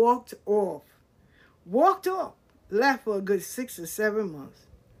nigga walked off. Left for a good 6 or 7 months.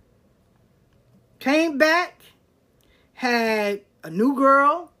 Came back, had a new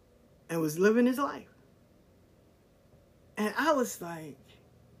girl, and was living his life. And I was like,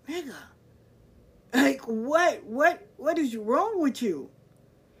 nigga, like, what is wrong with you?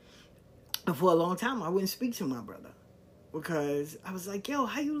 And for a long time, I wouldn't speak to my brother. Because I was like, yo,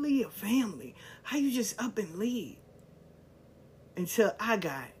 how you leave a family? How you just up and leave? Until I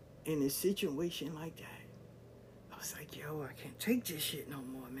got in a situation like that. I was like, yo, I can't take this shit no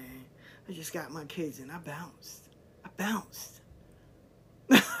more, man. I just got my kids and I bounced. I bounced.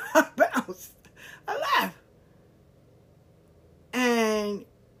 I left. And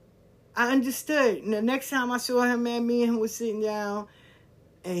I understood. And the next time I saw him, man, me and him was sitting down,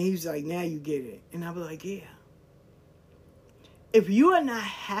 and he was like, now you get it. And I was like, yeah. If you are not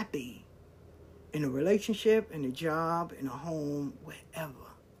happy in a relationship, in a job, in a home, wherever,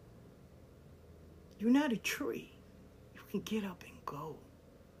 you're not a tree. You can get up and go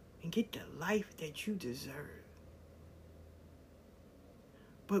and get the life that you deserve.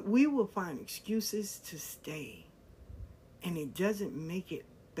 But we will find excuses to stay, and it doesn't make it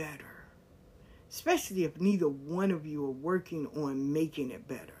better. Especially if neither one of you are working on making it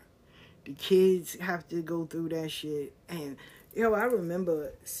better. The kids have to go through that shit. And, I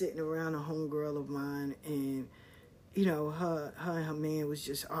remember sitting around a homegirl of mine, and, her and her man was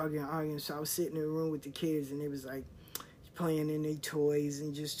just arguing. So I was sitting in the room with the kids, and they was like playing in their toys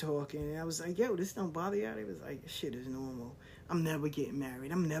and just talking. And I was like, yo, this don't bother y'all? They was like, shit is normal. I'm never getting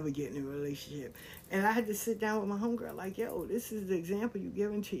married. I'm never getting in a relationship. And I had to sit down with my homegirl like, yo, this is the example you're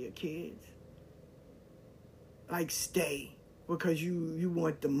giving to your kids. Like, stay because you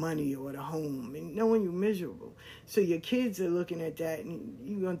want the money or the home and knowing you're miserable. So your kids are looking at that, and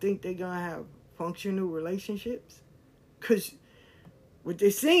you're going to think they're going to have functional relationships? Because what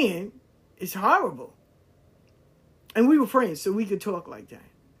they're seeing is horrible. And we were friends, so we could talk like that.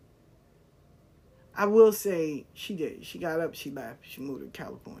 I will say she did. She got up, she left. She moved to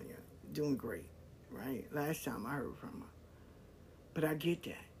California. Doing great, right? Last time I heard from her. But I get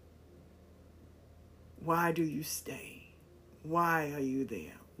that. Why do you stay? Why are you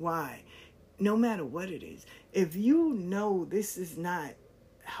there? Why? No matter what it is. If you know this is not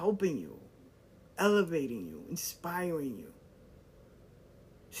helping you, elevating you, inspiring you.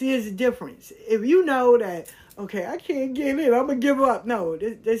 See, there's a difference. If you know that, okay, I can't get it, I'm going to give up. No,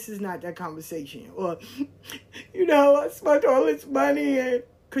 this is not that conversation. Or, I spent all this money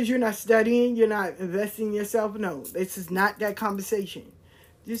because you're not studying, you're not investing in yourself. No, this is not that conversation.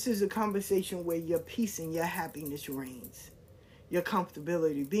 This is a conversation where your peace and your happiness reigns. Your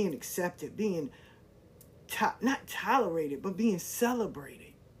comfortability, being accepted, being not tolerated, but being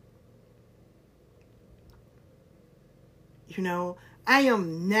celebrated. I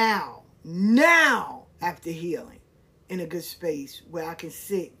am now, after healing, in a good space where I can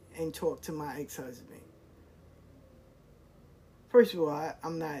sit and talk to my ex-husband. First of all,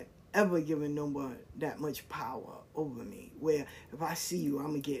 I'm not ever giving no one that much power over me, where if I see you,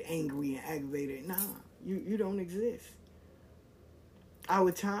 I'm going to get angry and aggravated. Nah, you don't exist.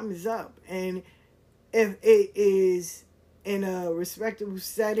 Our time is up. And if it is in a respectable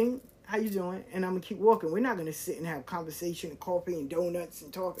setting, how you doing? And I'm going to keep walking. We're not going to sit and have conversation and coffee and donuts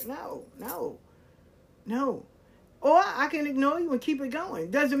and talking. No. Or I can ignore you and keep it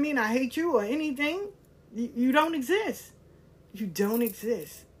going. Doesn't mean I hate you or anything. You don't exist. You don't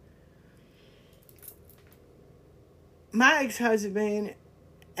exist. My ex-husband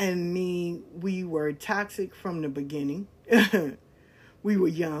and me, we were toxic from the beginning. We were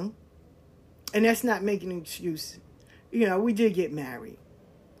young. And that's not making an excuse. We did get married.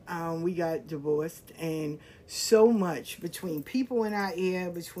 We got divorced, and so much between people in our ear,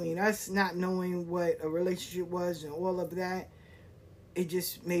 between us not knowing what a relationship was and all of that, it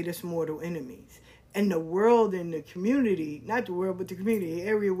just made us mortal enemies. And the world and the community, not the world, but the community, the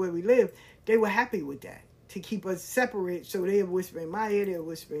area where we live, they were happy with that, to keep us separate. So they would whisper in my ear, they would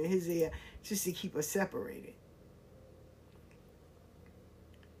whisper in his ear, just to keep us separated.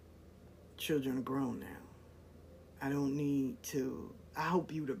 Children are grown now. I don't need to... I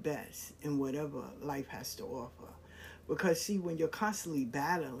hope you the best in whatever life has to offer. Because, see, when you're constantly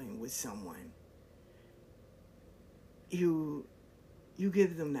battling with someone, you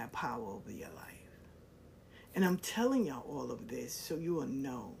give them that power over your life. And I'm telling y'all all of this so you will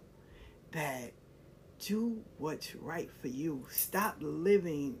know that do what's right for you. Stop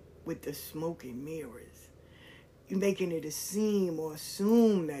living with the smoke and mirrors. You're making it seem or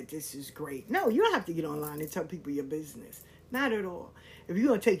assume that this is great. No, you don't have to get online and tell people your business. Not at all. If you're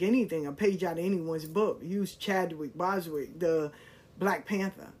going to take anything, a page out of anyone's book, use Chadwick Boswick, the Black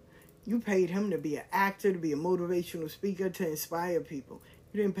Panther. You paid him to be an actor, to be a motivational speaker, to inspire people.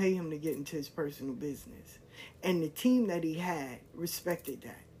 You didn't pay him to get into his personal business. And the team that he had respected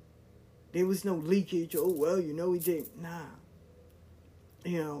that. There was no leakage. Oh, well, he did. Nah.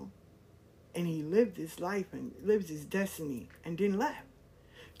 And he lived his life and lived his destiny and then left.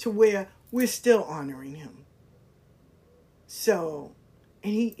 To where we're still honoring him. So,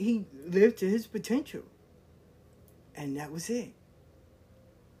 and he lived to his potential. And that was it.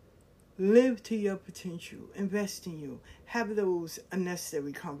 Live to your potential. Invest in you. Have those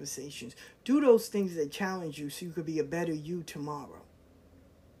unnecessary conversations. Do those things that challenge you so you could be a better you tomorrow.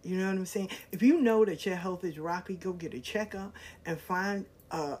 You know what I'm saying? If you know that your health is rocky, go get a checkup and find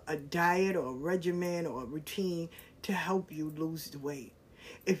a diet or a regimen or a routine to help you lose the weight.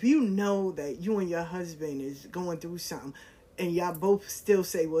 If you know that you and your husband is going through something and y'all both still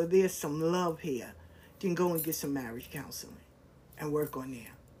say, well, there's some love here, then go and get some marriage counseling and work on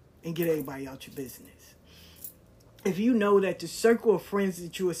there and get everybody out your business. If you know that the circle of friends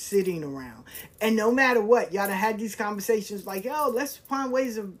that you are sitting around, and no matter what, y'all done had these conversations like, oh, let's find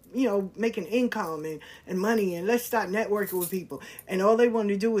ways of, making income and money, and let's start networking with people. And all they want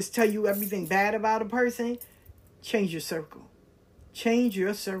to do is tell you everything bad about a person. Change your circle. Change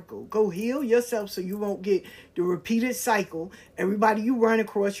your circle. Go heal yourself so you won't get the repeated cycle. Everybody you run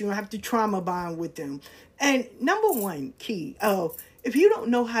across, you don't have to trauma bond with them. And number one key, if you don't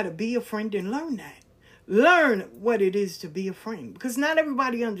know how to be a friend, then learn that. Learn what it is to be a friend, because not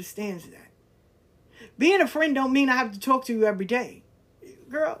everybody understands that. Being a friend don't mean I have to talk to you every day.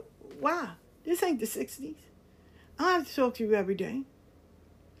 Girl, why? This ain't the 60s. I don't have to talk to you every day.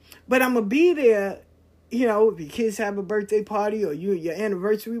 But I'm going to be there, if your kids have a birthday party or your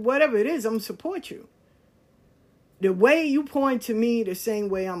anniversary, whatever it is, I'm going to support you. The way you pour into me, the same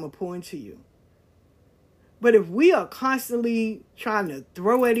way I'm going to pour into you. But if we are constantly trying to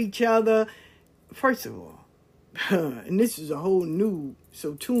throw at each other, first of all, and this is a whole new,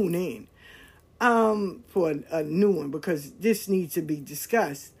 so tune in for a new one, because this needs to be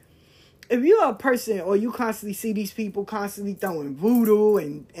discussed. If you're a person or you constantly see these people constantly throwing voodoo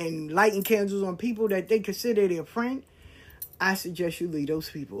and lighting candles on people that they consider their friend, I suggest you leave those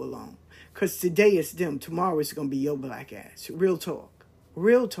people alone. Because today it's them, tomorrow it's going to be your black ass. Real talk.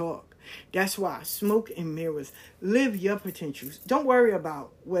 Real talk. That's why smoke and mirrors. Live your potentials. Don't worry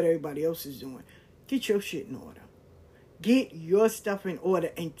about what everybody else is doing. Get your shit in order. Get your stuff in order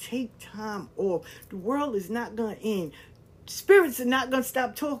and take time off. The world is not going to end. Spirits are not going to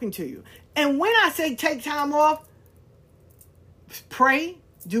stop talking to you. And when I say take time off, pray,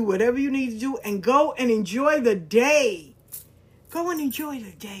 do whatever you need to do, and go and enjoy the day. Go and enjoy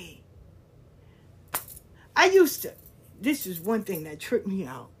the day. This is one thing that tripped me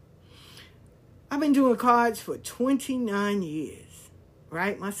out. I've been doing cards for 29 years,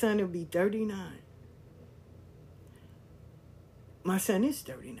 right? My son will be 39. My son is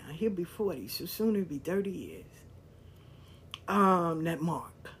 39. He'll be 40, so soon it'll be 30 years. That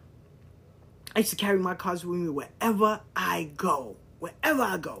mark. I used to carry my cards with me wherever I go. Wherever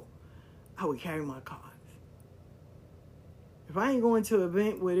I go, I would carry my cards. If I ain't going to an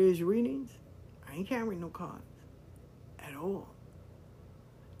event where there's readings, I ain't carrying no cards at all.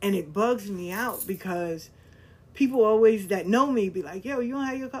 And it bugs me out because people always that know me be like, yo, you don't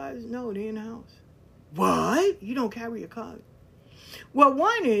have your cards? No, they're in the house. What? You don't carry your cards? Well,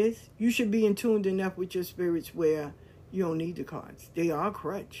 one is you should be in tuned enough with your spirits where you don't need the cards. They are a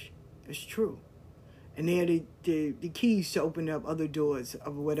crutch. It's true. And they're the keys to open up other doors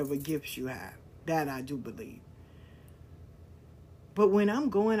of whatever gifts you have. That I do believe. But when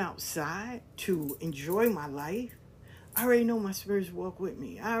I'm going outside to enjoy my life, I already know my spirits walk with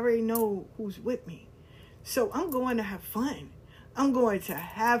me. I already know who's with me. So I'm going to have fun. I'm going to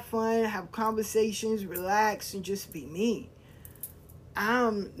have fun, have conversations, relax, and just be me.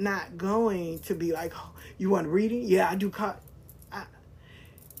 I'm not going to be like, oh, you want to read it? Yeah, I do.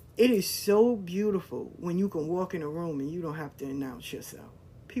 It is so beautiful when you can walk in a room and you don't have to announce yourself.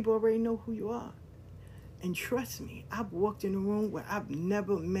 People already know who you are. And trust me, I've walked in a room where I've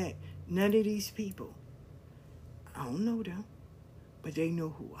never met none of these people. I don't know them, but they know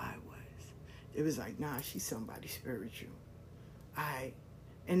who I was. It was like, nah, she's somebody spiritual.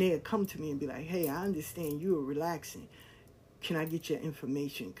 And they'd come to me and be like, hey, I understand you are relaxing. Can I get your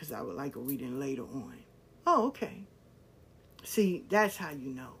information? Because I would like a reading later on. Oh, okay. See, that's how you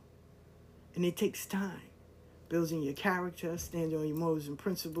know. And it takes time. Building your character, standing on your morals and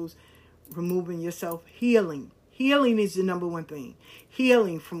principles, removing yourself, healing. Healing is the number one thing.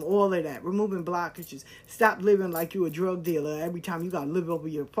 Healing from all of that. Removing blockages. Stop living like you're a drug dealer every time you got to live over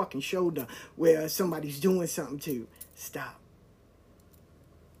your fucking shoulder where somebody's doing something to you. Stop.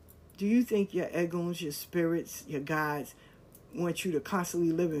 Do you think your egos, your spirits, your guides want you to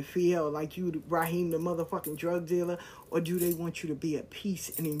constantly live in fear or like you, Raheem, the motherfucking drug dealer? Or do they want you to be at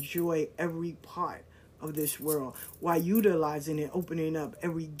peace and enjoy every part of this world while utilizing and opening up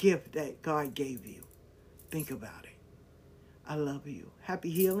every gift that God gave you? Think about it. I love you. Happy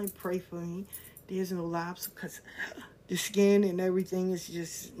healing. Pray for me. There's no lives because the skin and everything is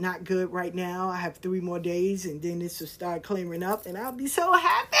just not good right now. I have 3 more days and then this will start clearing up and I'll be so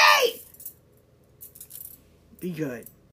happy. Be good.